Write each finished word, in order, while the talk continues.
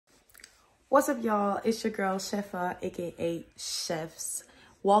What's up, y'all? It's your girl Shefa, aka Chefs.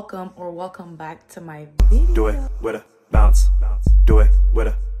 Welcome back to my video. Do it with a bounce. Do it with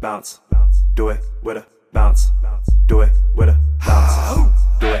a bounce. Do it with a bounce. Do it with a bounce.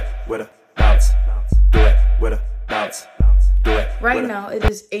 Do it with a bounce. Do it with a bounce. Do it. Right now it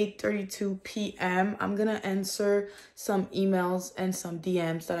is 8:32 p.m. I'm gonna answer some emails and some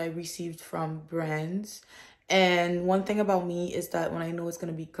DMs that I received from brands. And one thing about me is that when I know it's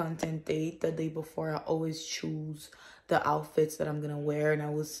gonna be content day, the day before, I always choose the outfits that I'm gonna wear, and I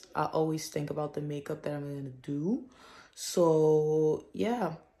always think about the makeup that I'm gonna do. So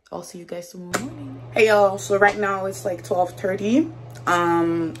yeah, I'll see you guys tomorrow morning. Hey y'all, so right now it's like 12:30.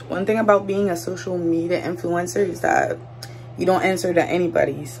 One thing about being a social media influencer is that you don't answer to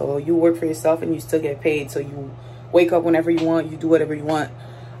anybody. So you work for yourself and you still get paid. So you wake up whenever you want, you do whatever you want.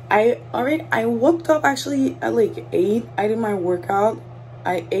 I woke up actually at like 8. I did my workout,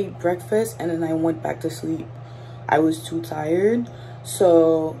 I ate breakfast, and then I went back to sleep. I was too tired.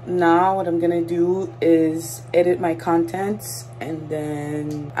 So now what I'm gonna do is edit my contents, and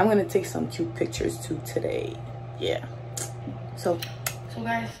then I'm gonna take some cute pictures too today. Yeah. So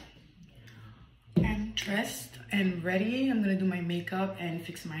guys, I'm dressed and ready. I'm gonna do my makeup and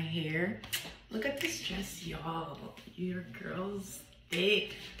fix my hair. Look at this dress, y'all. Your girl's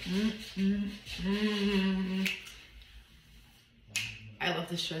thick. I love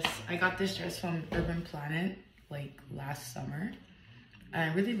this dress. I got this dress from Urban Planet like last summer,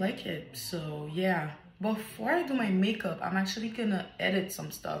 and I really like it. So yeah, before I do my makeup, I'm actually gonna edit some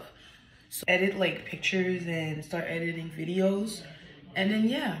stuff. So edit like pictures and start editing videos, and then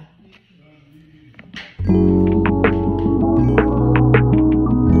yeah.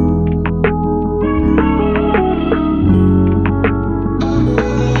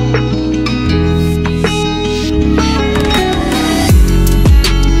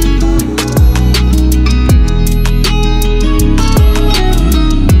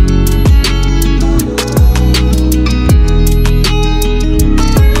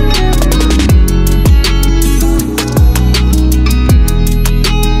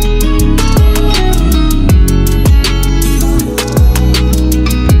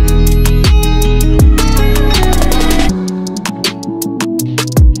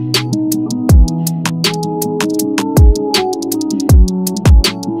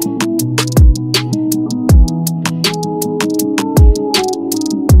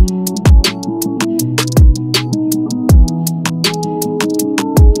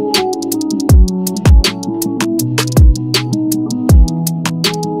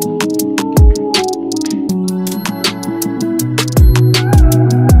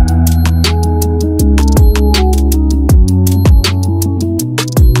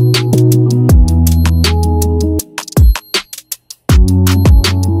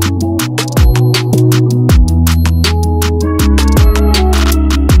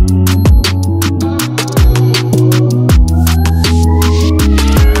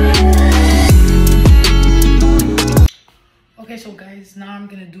 Okay, so guys, now I'm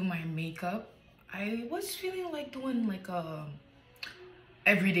gonna do my makeup. I was feeling like doing like a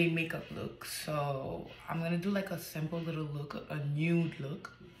everyday makeup look, so I'm gonna do like a simple little look, a nude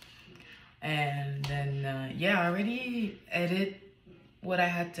look. And then yeah, I already edited what I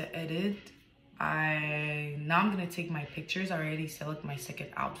had to edit. Now I'm gonna take my pictures. I already select my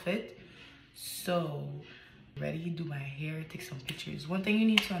second outfit, so ready, do my hair, take some pictures. One thing you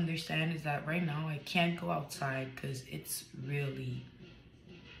need to understand is that right now I can't go outside because it's really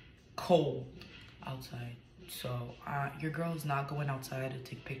cold outside. So your girl is not going outside to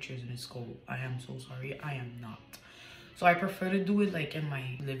take pictures and it's cold. I am so sorry, I am not. So I prefer to do it like in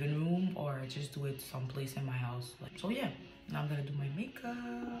my living room or just do it someplace in my house. So yeah, now I'm gonna do my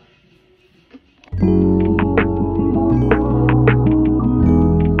makeup.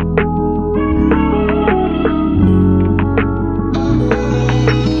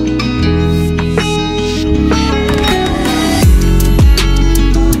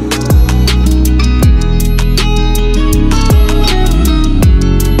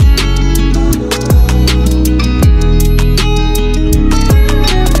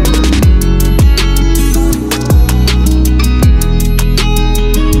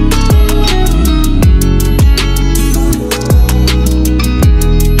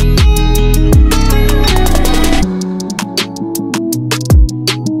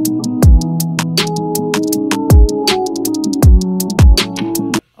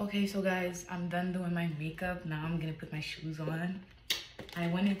 So guys, I'm done doing my makeup. Now I'm gonna put my shoes on. I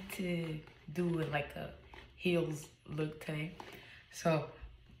wanted to do like a heels look today, so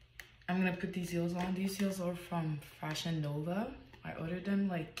I'm gonna put these heels on. These heels are from Fashion Nova. I ordered them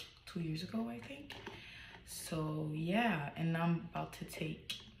like 2 years ago, I think. So yeah, and I'm about to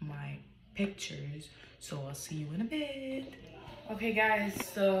take my pictures, so I'll see you in a bit. Okay guys,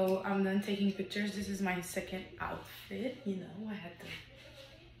 so I'm done taking pictures. This is my second outfit. You know, I had to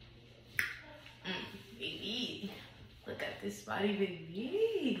baby, look at this body,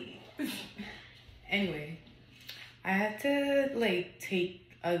 baby. Anyway, I had to like take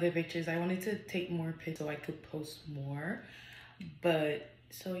other pictures. I wanted to take more pictures so I could post more, but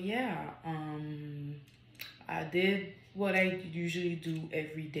so yeah, I did what I usually do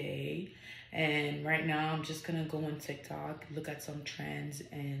every day, and right now I'm just gonna go on TikTok, look at some trends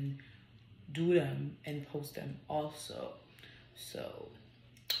and do them and post them also. So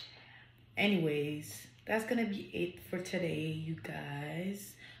anyways, that's gonna be it for today, you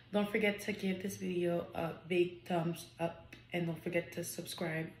guys. Don't forget to give this video a big thumbs up, and don't forget to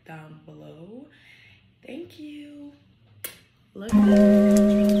subscribe down below. Thank you. Love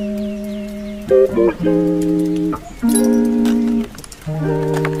you.